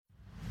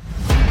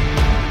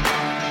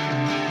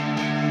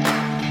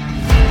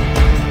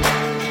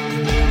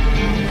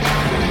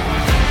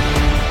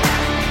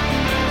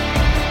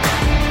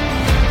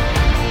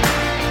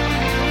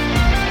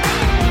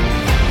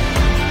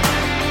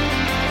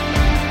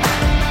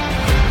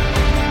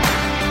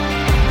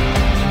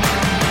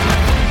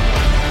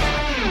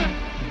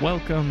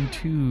Welcome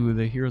to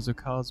the Heroes of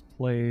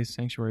Cosplay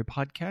Sanctuary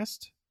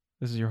podcast.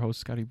 This is your host,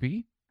 Scotty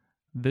B.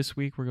 This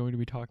week, we're going to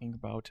be talking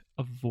about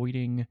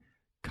avoiding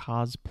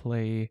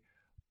cosplay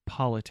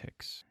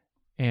politics.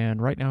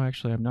 And right now,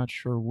 actually, I'm not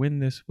sure when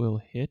this will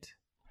hit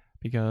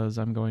because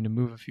I'm going to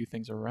move a few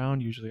things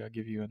around. Usually, I'll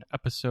give you an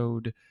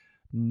episode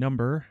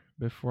number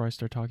before I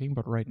start talking.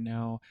 But right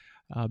now,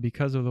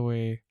 because of the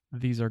way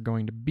these are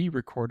going to be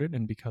recorded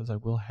and because I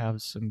will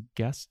have some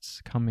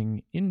guests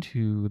coming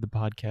into the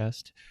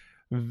podcast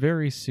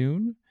very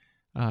soon,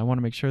 I want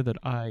to make sure that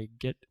I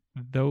get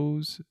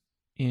those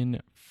in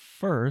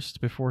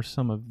first before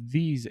some of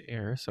these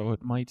air, so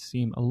it might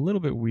seem a little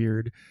bit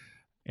weird,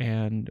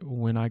 and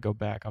when I go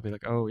back, I'll be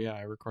like, oh yeah,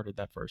 I recorded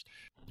that first.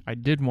 I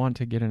did want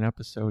to get an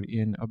episode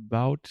in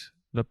about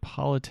the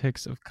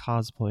politics of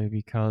cosplay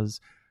because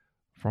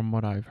from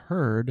what I've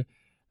heard,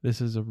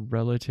 this is a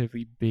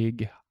relatively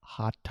big,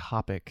 hot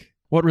topic.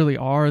 What really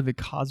are the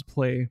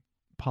cosplay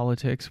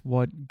politics?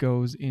 What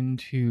goes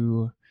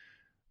into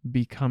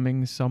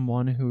becoming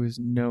someone who is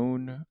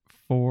known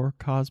for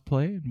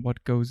cosplay and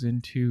what goes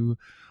into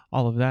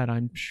all of that?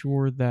 I'm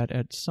sure that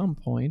at some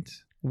point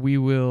we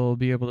will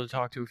be able to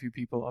talk to a few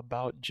people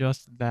about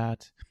just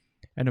that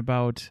and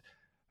about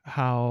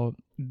how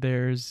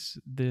there's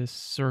this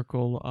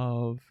circle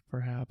of,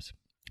 perhaps,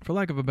 for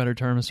lack of a better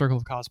term, a circle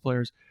of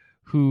cosplayers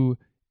who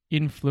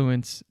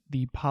influence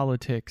the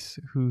politics,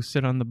 who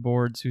sit on the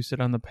boards, who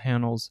sit on the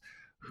panels,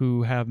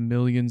 who have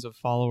millions of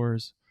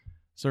followers.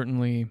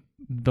 Certainly,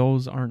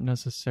 those aren't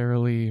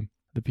necessarily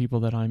the people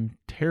that I'm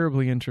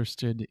terribly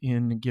interested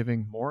in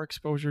giving more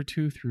exposure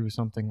to through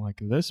something like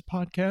this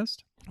podcast.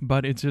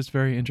 But it's just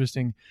very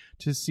interesting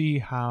to see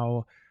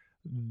how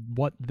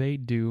what they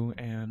do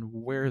and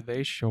where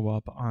they show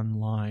up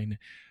online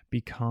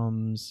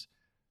becomes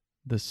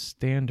the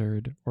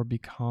standard or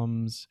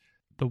becomes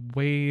the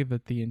way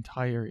that the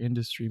entire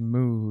industry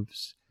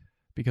moves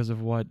because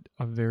of what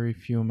a very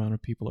few amount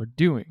of people are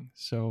doing.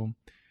 So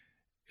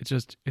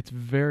it's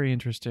very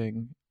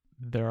interesting.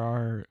 There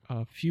are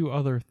a few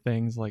other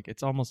things, like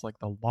it's almost like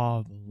the law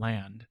of the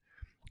land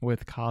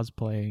with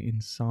cosplay in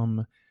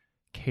some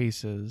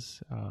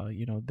cases.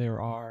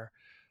 There are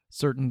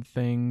certain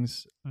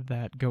things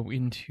that go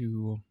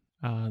into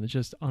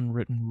just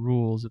unwritten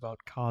rules about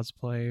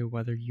cosplay,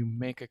 whether you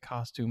make a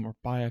costume or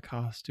buy a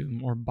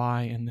costume or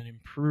buy and then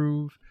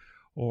improve,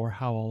 or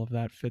how all of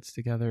that fits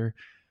together.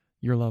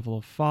 Your level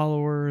of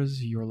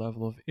followers, your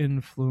level of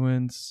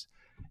influence,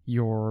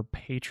 your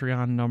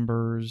Patreon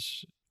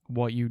numbers,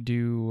 what you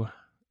do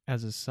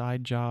as a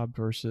side job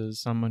versus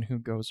someone who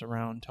goes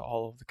around to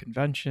all of the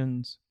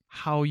conventions,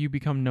 how you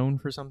become known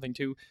for something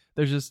too.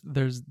 There's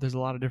a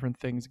lot of different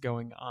things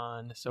going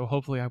on. So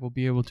hopefully I will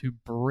be able to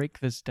break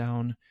this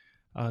down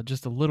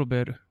just a little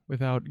bit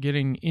without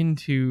getting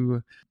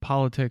into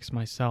politics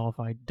myself.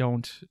 I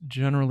don't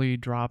generally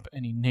drop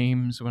any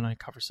names when I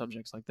cover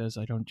subjects like this.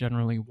 I don't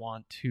generally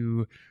want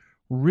to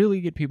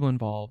really get people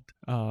involved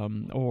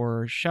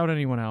or shout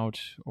anyone out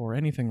or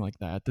anything like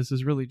that. This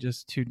is really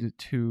just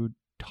to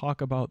talk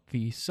about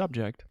the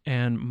subject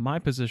and my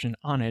position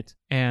on it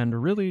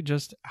and really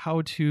just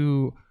how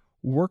to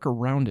work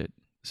around it.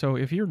 So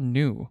if you're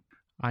new,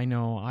 I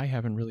know I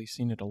haven't really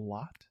seen it a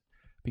lot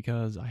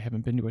because I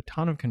haven't been to a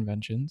ton of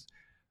conventions,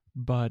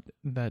 but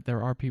that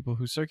there are people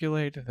who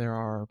circulate, there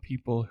are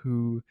people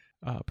who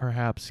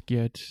perhaps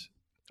get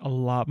a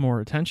lot more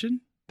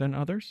attention than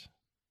others.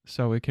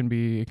 So it can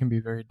be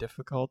very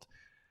difficult.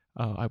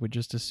 I would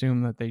just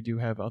assume that they do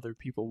have other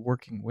people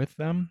working with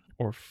them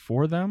or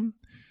for them,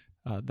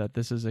 that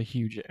this is a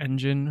huge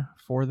engine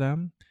for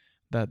them,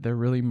 that they're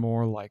really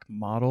more like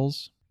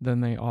models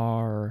than they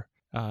are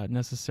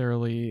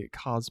necessarily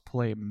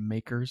cosplay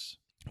makers,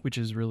 which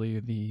is really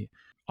the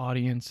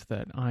audience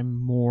that I'm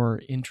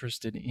more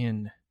interested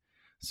in.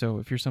 So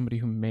if you're somebody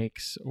who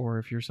makes, or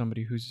if you're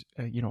somebody who's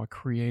a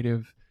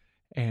creative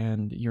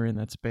and you're in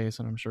that space,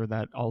 and I'm sure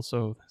that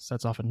also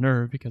sets off a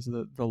nerve because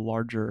the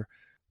larger,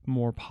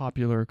 more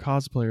popular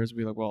cosplayers will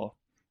be like, well,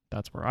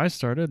 that's where I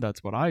started,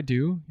 that's what I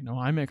do,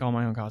 I make all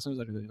my own costumes.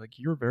 I'd be like,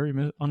 you're very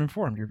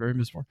uninformed, you're very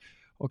misinformed.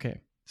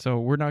 Okay, so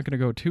we're not going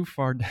to go too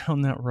far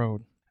down that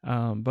road,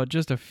 but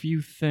just a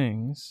few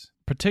things,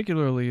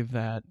 particularly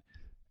that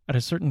at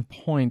a certain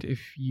point,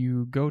 if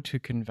you go to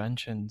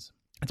conventions,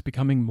 it's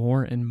becoming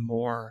more and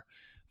more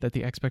that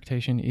the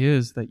expectation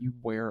is that you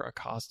wear a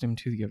costume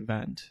to the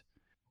event,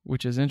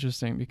 which is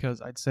interesting because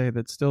I'd say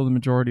that still the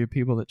majority of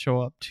people that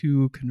show up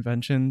to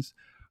conventions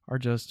are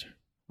just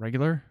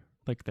regular,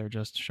 like they're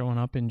just showing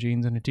up in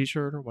jeans and a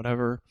t-shirt or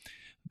whatever.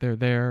 They're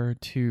there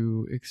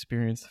to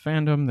experience the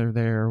fandom. They're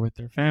there with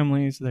their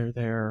families. They're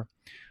there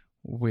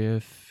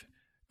with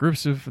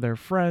groups of their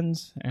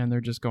friends, and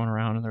they're just going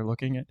around and they're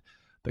looking at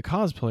the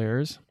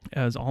cosplayers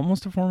as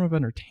almost a form of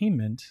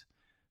entertainment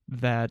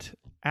that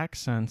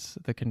accents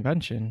the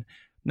convention,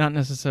 not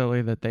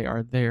necessarily that they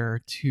are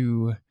there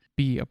to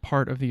be a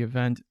part of the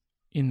event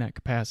in that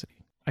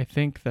capacity. I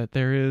think that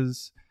there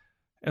is,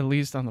 at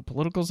least on the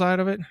political side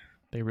of it,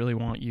 they really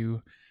want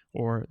you,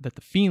 or that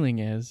the feeling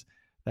is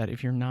that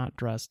if you're not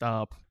dressed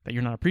up, that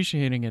you're not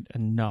appreciating it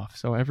enough.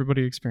 So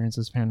everybody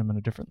experiences fandom at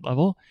a different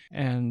level,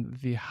 and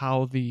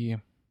how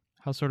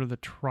sort of the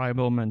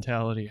tribal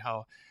mentality,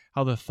 how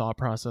the thought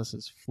process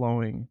is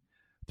flowing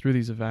through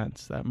these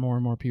events, that more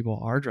and more people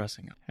are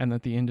dressing up, and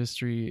that the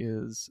industry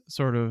is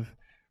sort of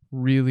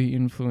really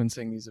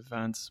influencing these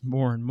events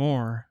more and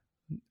more.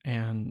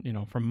 And,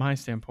 from my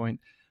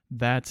standpoint,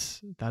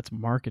 that's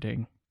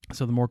marketing.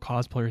 So the more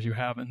cosplayers you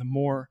have, and the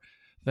more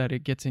that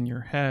it gets in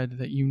your head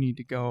that you need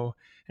to go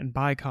and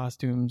buy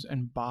costumes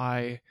and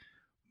buy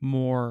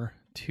more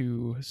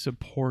to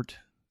support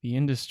the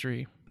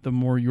industry, the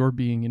more you're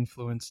being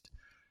influenced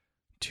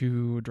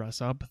to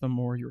dress up, the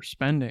more you're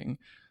spending.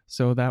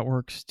 So that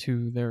works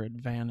to their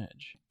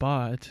advantage.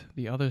 But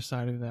the other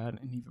side of that,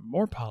 and even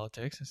more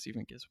politics, this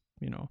even gets,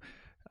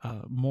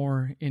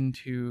 more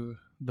into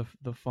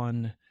the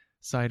fun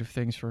side of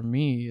things for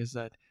me, is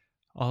that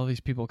all these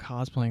people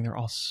cosplaying, they're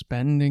all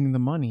spending the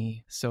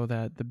money so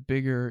that the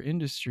bigger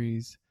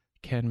industries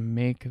can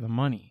make the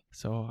money.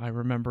 So I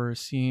remember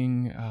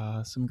seeing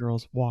some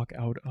girls walk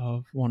out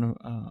of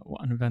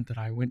an event that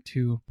I went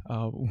to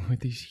with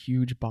these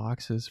huge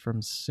boxes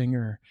from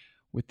Singer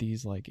with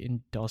these like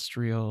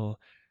industrial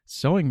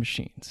sewing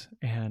machines,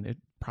 and it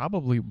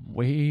probably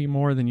way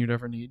more than you'd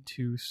ever need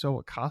to sew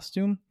a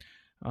costume,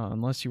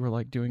 unless you were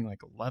like doing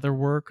like leather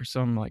work or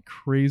some like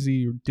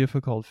crazy or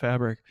difficult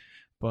fabric.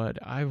 But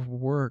I've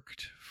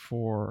worked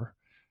for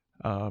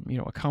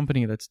a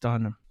company that's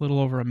done a little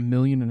over $1.5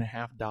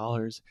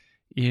 million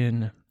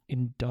in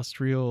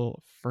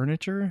industrial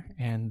furniture,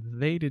 and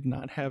they did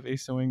not have a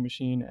sewing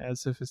machine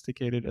as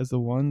sophisticated as the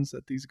ones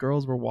that these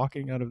girls were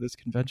walking out of this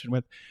convention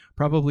with,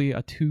 probably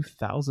a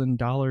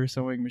 $2,000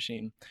 sewing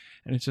machine.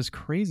 And it's just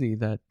crazy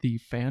that the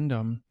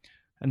fandom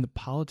and the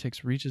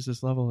politics reaches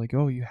this level, like,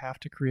 oh, you have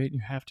to create, you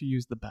have to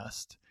use the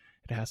best.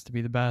 It has to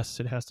be the best.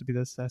 It has to be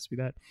this, it has to be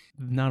that.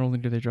 Not only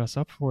do they dress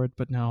up for it,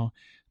 but now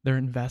they're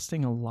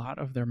investing a lot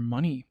of their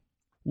money.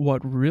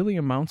 What really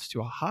amounts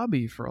to a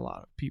hobby for a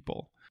lot of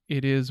people.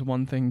 It is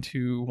one thing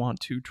to want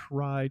to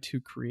try to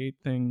create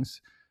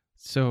things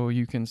so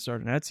you can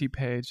start an Etsy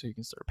page, so you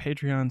can start a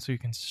Patreon, so you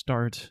can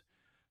start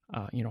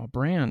a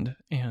brand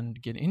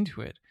and get into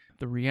it.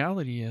 The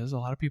reality is a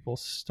lot of people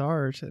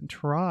start and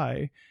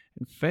try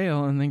and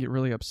fail and then get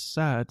really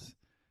upset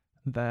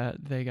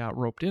that they got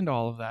roped into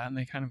all of that, and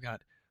they kind of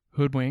got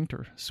hoodwinked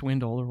or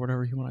swindled or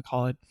whatever you want to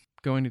call it,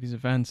 going to these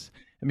events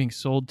and being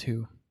sold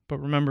to. But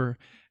remember,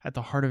 at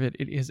the heart of it,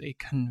 it is a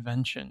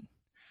convention.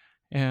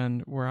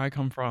 And where I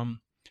come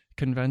from,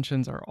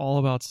 conventions are all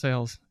about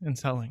sales and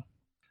selling.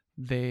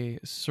 They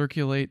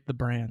circulate the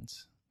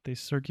brands. They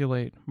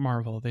circulate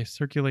Marvel. They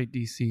circulate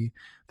DC.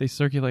 They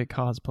circulate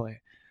cosplay.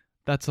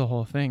 That's the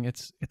whole thing.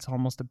 It's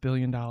almost $1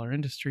 billion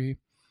industry.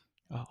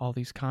 All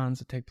these cons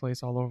that take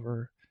place all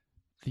over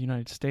the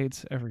United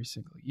States every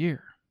single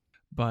year.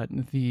 But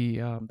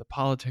the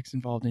politics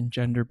involved in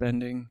gender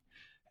bending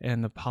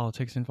and the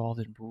politics involved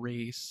in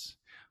race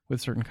with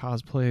certain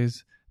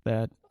cosplays,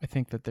 that I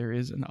think that there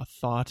is a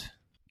thought.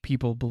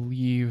 People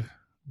believe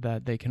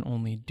that they can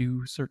only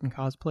do certain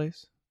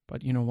cosplays,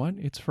 but you know what?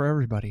 It's for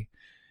everybody.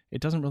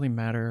 It doesn't really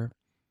matter.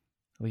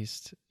 At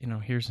least,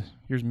 here's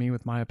me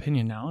with my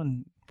opinion now,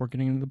 and we're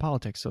getting into the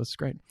politics, so it's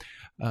great.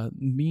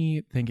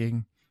 Me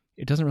thinking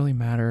it doesn't really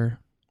matter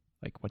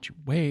like what you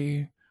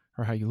weigh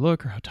or how you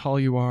look or how tall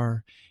you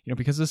are,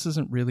 because this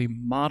isn't really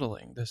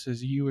modeling. This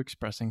is you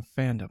expressing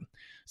fandom.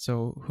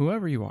 So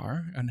whoever you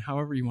are and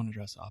however you want to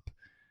dress up,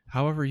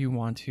 however you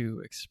want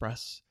to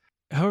express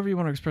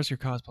your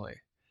cosplay,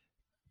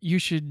 you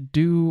should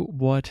do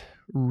what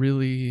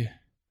really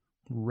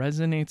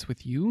resonates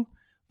with you,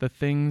 the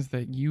things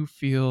that you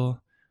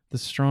feel the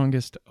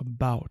strongest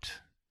about.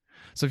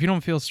 So if you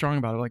don't feel strong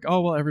about it, like,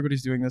 oh, well,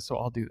 everybody's doing this, so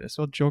I'll do this.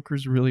 Well,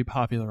 Joker's really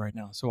popular right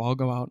now, so I'll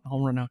go out,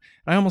 I'll run out.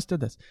 I almost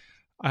did this.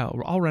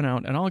 I'll run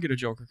out and I'll get a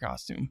Joker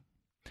costume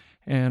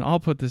and I'll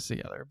put this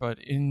together. But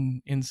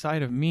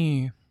inside of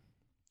me,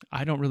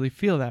 I don't really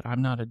feel that.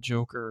 I'm not a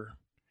Joker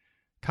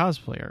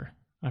cosplayer.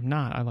 I'm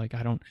not.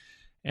 I don't.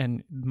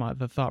 And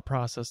the thought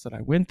process that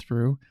I went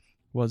through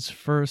was,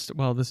 first,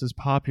 well, this is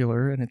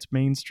popular and it's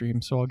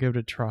mainstream, so I'll give it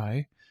a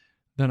try.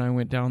 Then I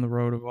went down the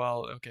road of,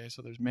 well, okay,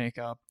 so there's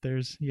makeup,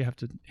 you have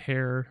to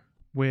hair,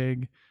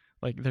 wig,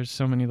 like there's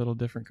so many little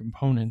different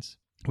components,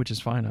 which is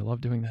fine. I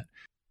love doing that.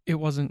 It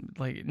wasn't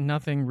like,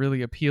 nothing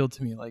really appealed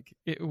to me. Like,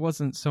 it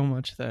wasn't so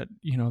much that,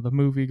 the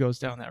movie goes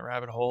down that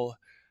rabbit hole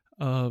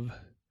of,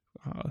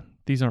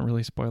 these aren't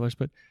really spoilers,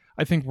 but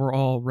I think we're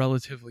all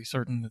relatively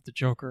certain that the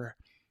Joker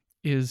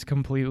is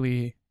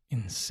completely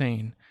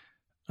insane.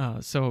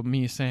 So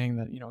me saying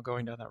that,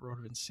 going down that road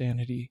of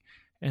insanity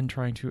and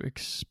trying to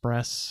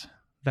express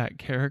that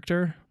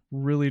character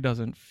really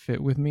doesn't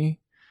fit with me.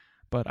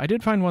 But I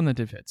did find one that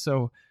did fit.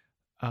 So,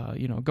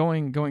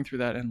 going through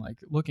that and like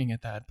looking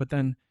at that, but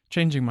then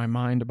changing my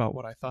mind about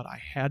what I thought I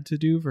had to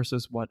do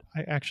versus what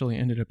I actually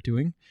ended up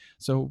doing.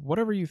 So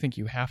whatever you think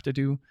you have to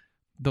do,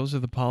 those are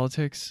the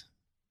politics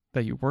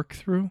that you work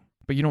through,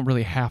 but you don't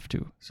really have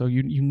to. So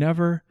you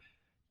never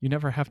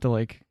have to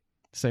like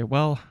say,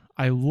 well,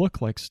 I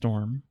look like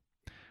Storm,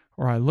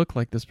 or I look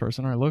like this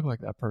person, or I look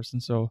like that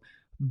person. So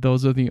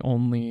those are the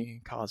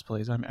only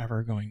cosplays I'm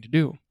ever going to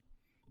do.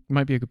 It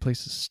might be a good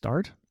place to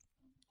start.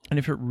 And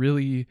if it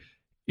really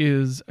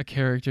is a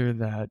character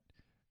that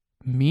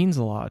means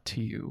a lot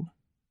to you,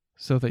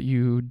 so that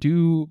you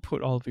do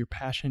put all of your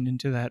passion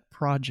into that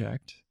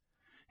project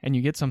and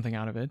you get something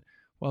out of it,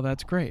 well,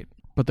 that's great.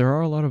 But there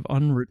are a lot of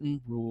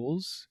unwritten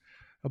rules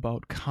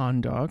about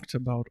conduct,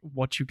 about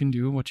what you can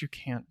do and what you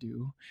can't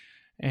do.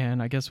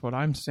 And I guess what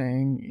I'm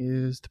saying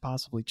is to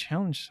possibly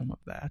challenge some of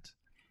that.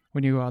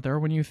 When you go out there,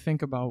 when you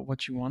think about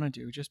what you want to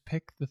do, just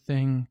pick the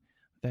thing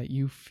that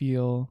you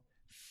feel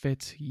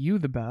fits you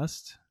the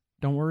best.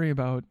 Don't worry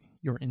about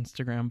your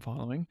Instagram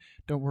following.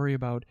 Don't worry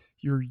about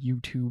your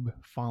YouTube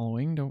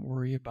following. Don't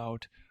worry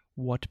about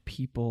what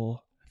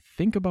people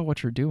think about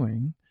what you're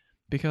doing,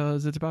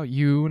 because it's about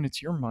you and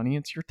it's your money,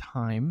 it's your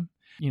time.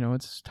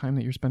 It's time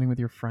that you're spending with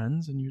your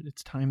friends, and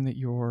it's time that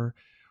you're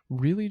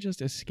really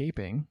just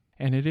escaping.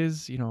 And it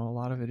is, a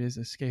lot of it is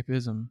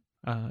escapism,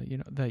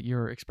 that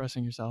you're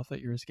expressing yourself,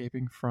 that you're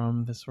escaping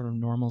from this sort of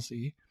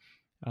normalcy.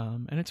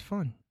 And it's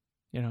fun.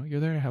 You're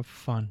there to have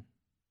fun.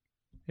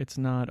 It's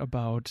not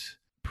about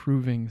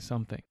proving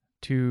something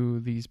to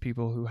these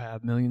people who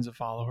have millions of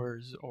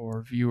followers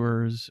or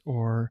viewers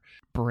or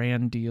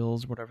brand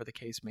deals, whatever the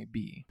case may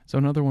be. So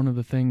another one of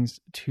the things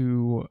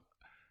to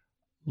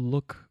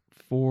look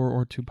for,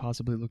 or to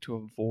possibly look to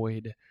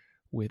avoid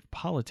with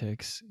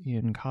politics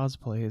in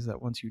cosplay, is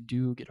that once you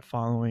do get a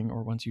following,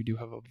 or once you do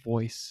have a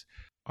voice,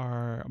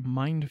 are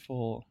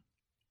mindful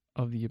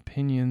of the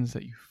opinions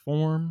that you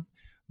form,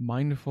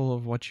 mindful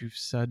of what you've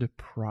said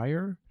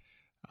prior,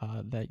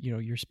 that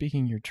you're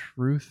speaking your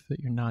truth, that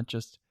you're not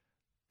just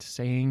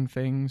saying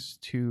things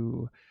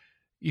to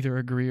either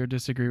agree or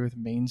disagree with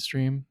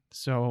mainstream.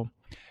 So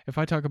if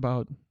I talk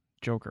about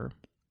Joker,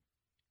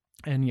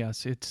 and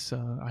yes, it's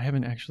I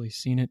haven't actually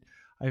seen it.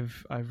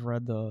 I've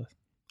read the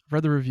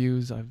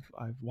reviews. I've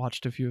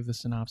watched a few of the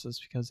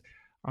synopses, because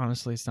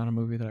honestly, it's not a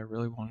movie that I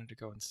really wanted to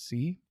go and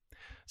see.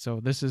 So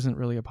this isn't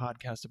really a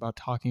podcast about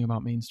talking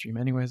about mainstream.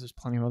 Anyways, there's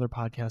plenty of other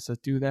podcasts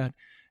that do that.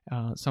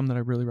 Some that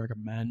I really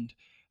recommend.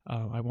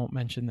 I won't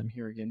mention them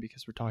here again,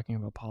 because we're talking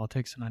about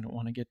politics, and I don't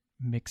want to get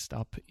mixed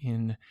up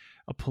in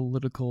a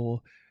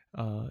political,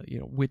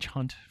 witch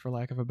hunt, for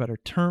lack of a better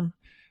term,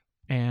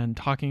 and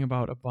talking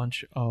about a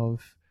bunch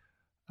of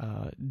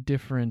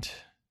different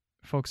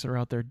folks that are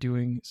out there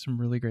doing some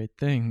really great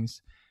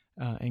things,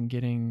 and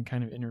getting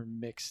kind of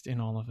intermixed in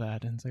all of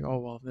that. And it's like, oh,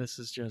 well, this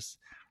is just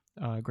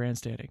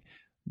grandstanding.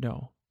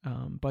 No.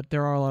 But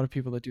there are a lot of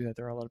people that do that.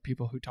 There are a lot of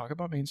people who talk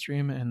about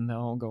mainstream, and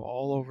they'll go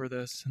all over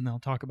this, and they'll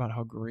talk about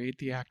how great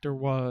the actor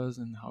was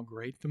and how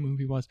great the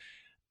movie was.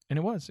 And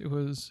it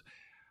was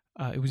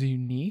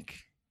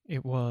unique.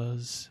 It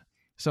was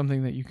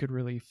something that you could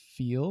really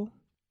feel.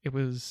 It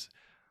was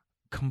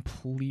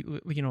completely,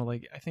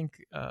 I think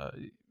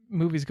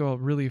movies go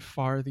really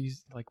far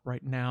these, like,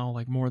 right now,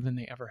 like, more than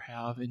they ever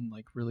have, in,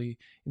 like, really,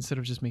 instead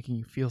of just making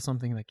you feel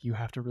something, like, you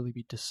have to really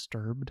be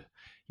disturbed.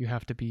 You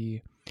have to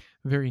be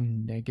very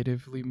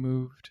negatively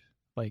moved.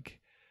 Like,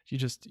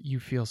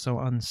 you feel so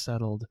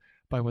unsettled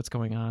by what's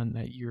going on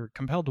that you're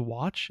compelled to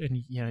watch,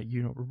 and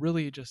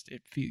really just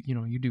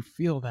you do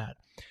feel that,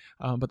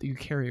 but that you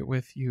carry it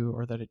with you,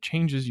 or that it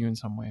changes you in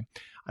some way.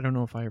 I don't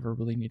know if I ever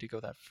really need to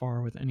go that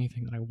far with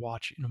anything that I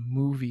watch in a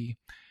movie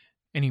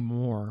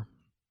anymore.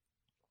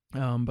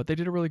 But they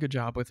did a really good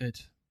job with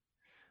it.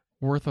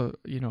 It's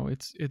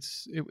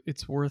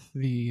worth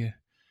the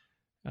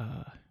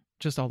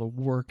just all the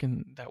work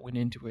that went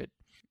into it,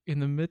 in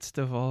the midst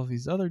of all of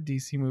these other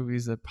DC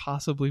movies that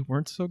possibly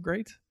weren't so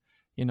great.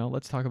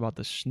 Let's talk about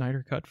the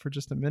Snyder Cut for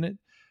just a minute.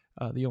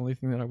 The only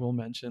thing that I will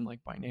mention, like,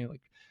 by name,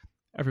 like,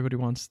 everybody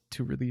wants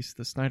to release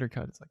the Snyder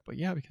Cut. It's like, but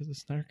yeah, because the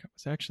Snyder Cut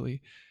was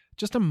actually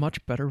just a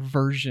much better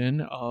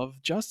version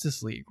of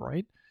Justice League,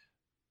 right?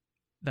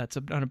 That's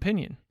an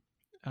opinion.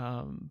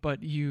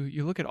 But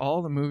you look at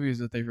all the movies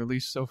that they've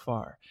released so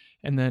far,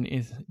 and then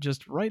is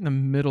just right in the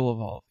middle of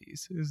all of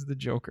these is the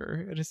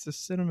Joker. And it's a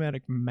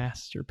cinematic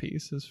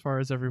masterpiece as far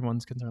as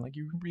everyone's concerned. Like,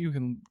 you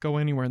can go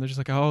anywhere and they're just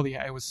like, oh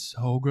yeah, it was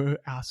so good,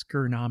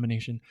 Oscar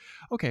nomination.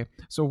 Okay,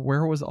 so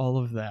where was all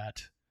of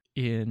that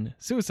in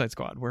Suicide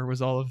Squad? Where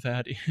was all of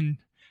that in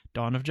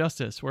Dawn of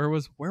Justice? Where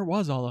was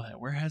all of that?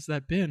 Where has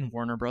that been,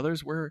 Warner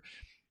Brothers? Where,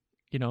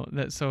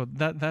 that's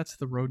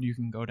the road you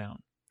can go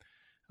down.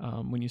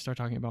 When you start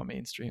talking about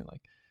mainstream,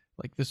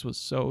 like this was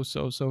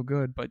so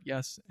good, but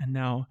yes, and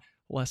now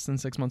less than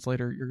 6 months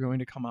later, you're going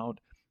to come out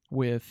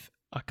with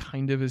a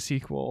kind of a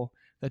sequel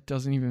that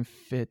doesn't even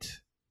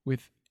fit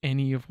with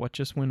any of what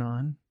just went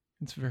on.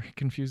 It's very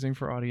confusing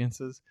for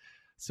audiences,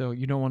 so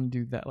you don't want to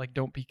do that. Like,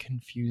 don't be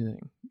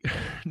confusing.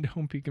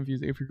 Don't be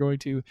confusing. If you're going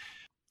to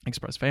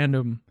express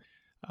fandom,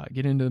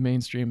 get into the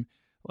mainstream,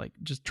 like,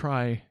 just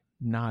try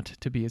not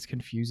to be as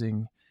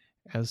confusing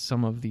as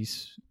some of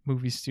these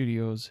movie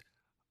studios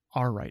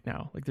are right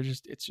now. Like,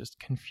 it's just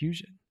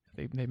confusion.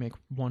 They make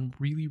one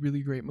really,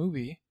 really great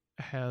movie,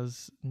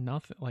 has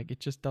nothing, like, it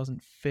just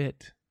doesn't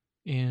fit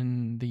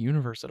in the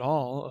universe at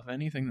all of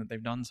anything that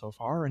they've done so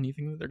far,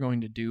 anything that they're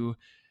going to do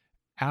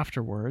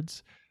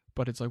afterwards.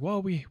 But it's like,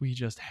 well, we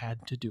just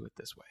had to do it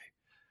this way.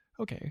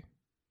 Okay,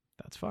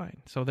 that's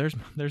fine. So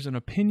there's an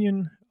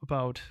opinion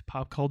about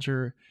pop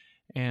culture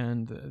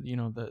and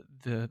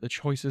the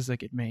choices that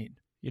get made.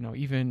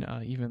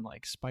 Even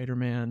like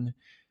Spider-Man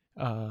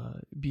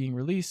being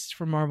released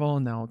from Marvel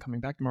and now coming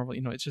back to Marvel.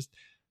 It's just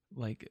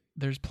like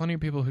there's plenty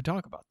of people who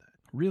talk about that.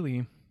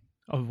 Really,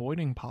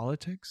 avoiding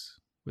politics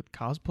with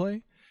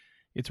cosplay,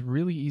 it's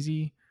really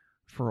easy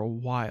for a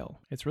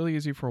while. It's really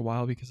easy for a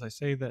while because I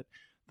say that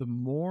the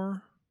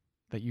more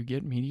that you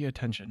get media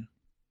attention,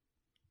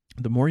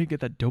 the more you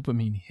get that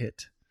dopamine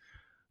hit,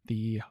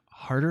 the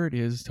harder it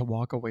is to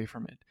walk away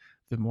from it.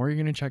 The more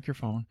you're going to check your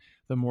phone,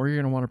 the more you're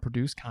going to want to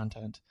produce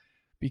content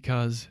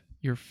because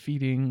you're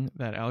feeding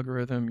that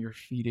algorithm, you're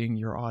feeding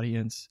your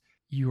audience,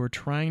 you are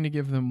trying to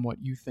give them what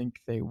you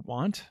think they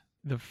want.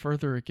 The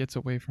further it gets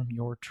away from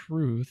your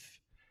truth,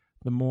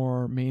 the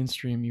more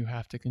mainstream you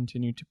have to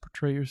continue to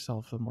portray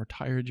yourself, the more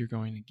tired you're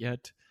going to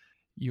get.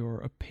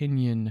 Your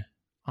opinion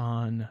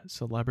on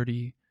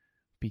celebrity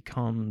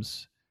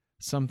becomes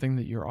something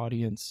that your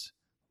audience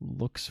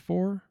looks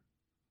for,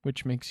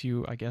 which makes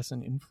you, I guess,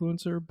 an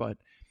influencer, but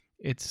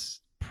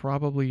it's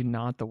probably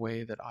not the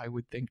way that I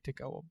would think to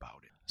go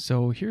about it.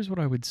 So here's what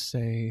I would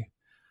say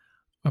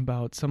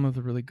about some of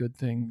the really good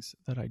things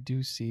that I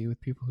do see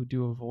with people who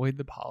do avoid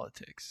the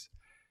politics.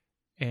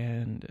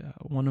 And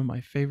one of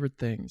my favorite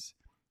things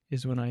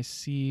is when I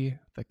see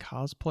the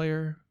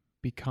cosplayer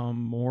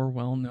become more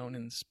well-known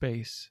in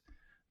space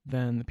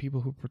than the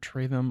people who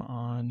portray them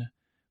on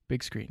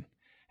big screen.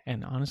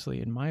 And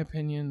honestly, in my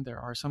opinion, there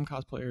are some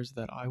cosplayers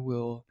that I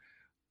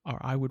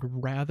would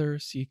rather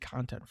see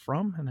content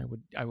from, and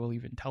I will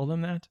even tell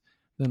them that,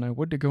 than I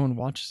would to go and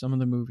watch some of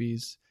the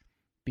movies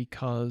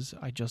because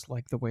I just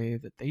like the way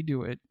that they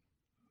do it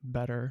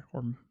better,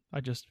 or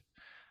I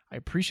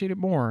appreciate it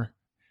more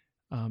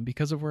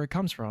because of where it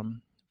comes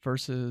from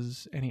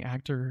versus any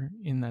actor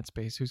in that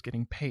space who's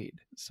getting paid.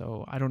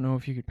 So I don't know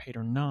if you get paid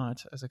or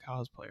not as a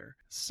cosplayer.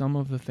 Some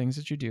of the things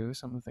that you do,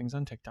 some of the things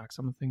on TikTok,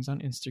 some of the things on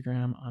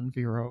Instagram, on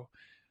Vero,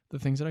 the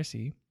things that I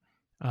see,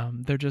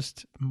 they're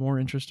just more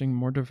interesting,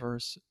 more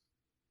diverse,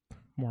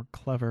 more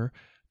clever.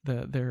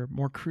 They're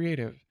more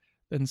creative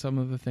than some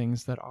of the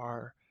things that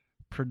are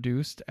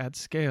produced at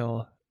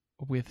scale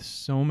with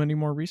so many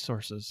more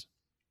resources.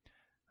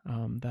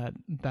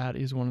 That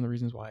is one of the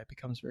reasons why it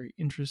becomes very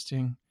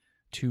interesting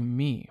to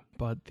me.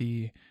 But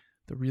the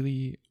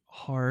really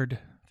hard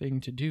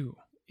thing to do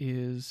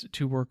is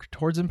to work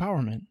towards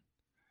empowerment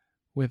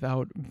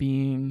without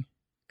being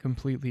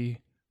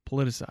completely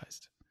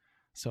politicized.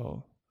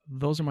 So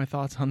those are my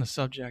thoughts on the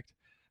subject.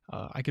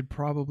 I could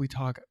probably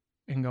talk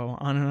and go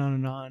on and on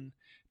and on,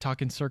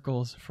 talk in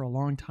circles for a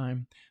long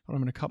time, but I'm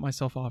going to cut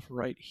myself off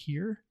right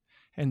here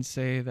and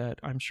say that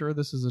I'm sure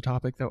this is a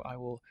topic that I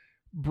will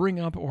bring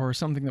up or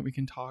something that we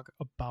can talk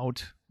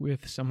about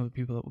with some of the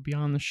people that will be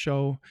on the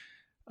show,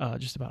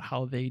 just about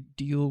how they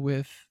deal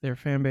with their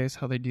fan base,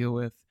 how they deal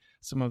with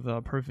some of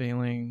the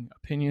prevailing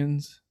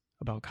opinions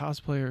about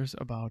cosplayers,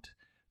 about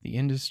the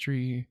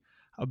industry,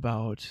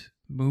 about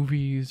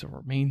movies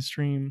or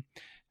mainstream,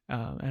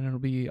 and it'll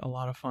be a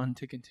lot of fun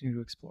to continue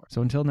to explore.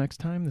 So until next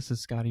time, this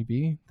is Scotty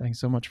B. Thanks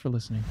so much for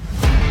listening.